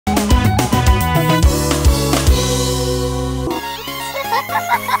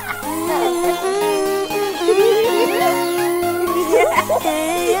Totos!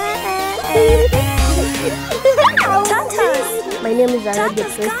 My name is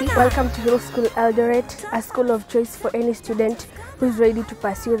Tracy. Welcome to Hill School Eldoret, a school of choice for any student who is ready to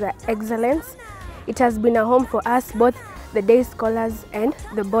pursue their excellence. It has been a home for us, both the day scholars and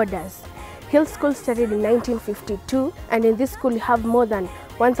the boarders. Hill School started in 1952, and in this school you have more than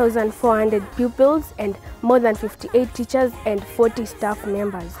 1,400 pupils and more than 58 teachers and 40 staff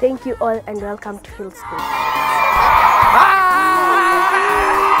members. Thank you all and welcome to Hill School.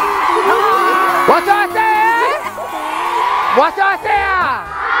 What's out there? What's out there?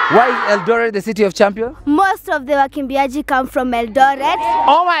 Why is Eldoret the city of champions? Most of the wakimbiaji come from Eldoret.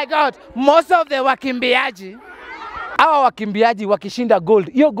 Oh my God, most of the wakimbiaji. Hawa wakimbiaji wakishinda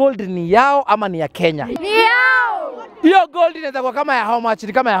gold, hiyo gold ni yao ama ni ya Kenya? Ni yao! Hiyo gold inaweza kuwa kama ya how much?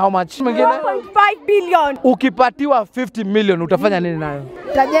 Ni kama ya how much? 1.5 billion. Ukipatiwa 50 million utafanya nini nayo?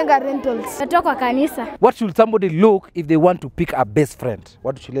 Tajenga rentals. Natoka kwa kanisa. What should somebody look if they want to pick a best friend?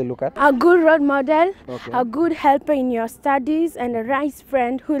 What should they look at? A good role model, okay, a good helper in your studies, and a nice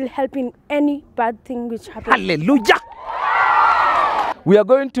friend who will help in any bad thing which happens. Hallelujah! We are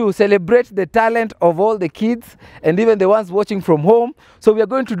going to celebrate the talent of all the kids and even the ones watching from home. So we are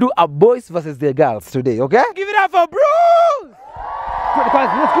going to do a boys versus the girls today, okay? Give it up for Bruce! Let's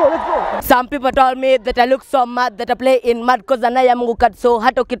go. Some people told me that I look so mad that I play in mud because I am mukat so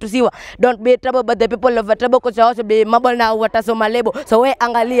hata ukitusiwa. Don't be trouble, but the people of trouble because also be mabol na watasoma lebo. So we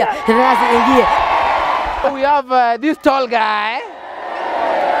angalia, nasi ingie. We have this tall guy.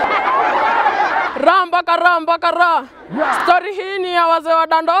 Rambaka. Story hii ni ya wazee wa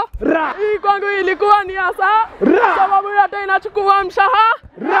dando. Hii kwangu ilikuwa ni asa. Sababu hata inachukua mshaha.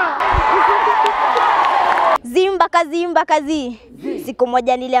 Zimbakazi. Siku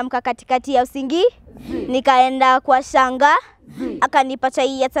moja niliamka katikati ya usingi. Nikaenda kwa shanga. Akanipa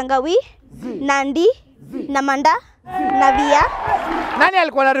chai ya tangawi, nandi, na manda, na via. Nani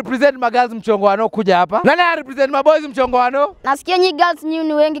alikuwa na represent magirls mchongwano kuja hapa? Nani ana represent maboys mchongwano? Nasikia nyi girls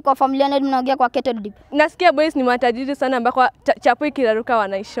ni wengi kwa familia na mnaongea kwa kettle dip. Nasikia boys ni matajiri sana ambako chapu ikiraruka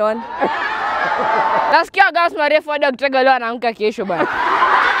wanaishona. Nasikia girls marefu hadi wakitega leo anaanguka kesho bana.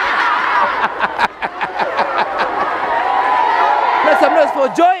 Let's some noise for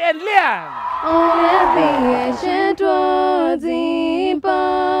Joy and Liam. Oh, every ancient words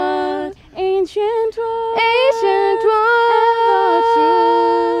impart. Ancient words ever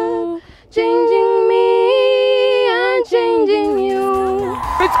true, changing me and changing you.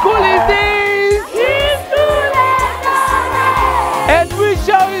 Which school is this? This school And which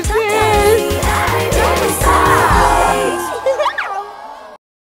show is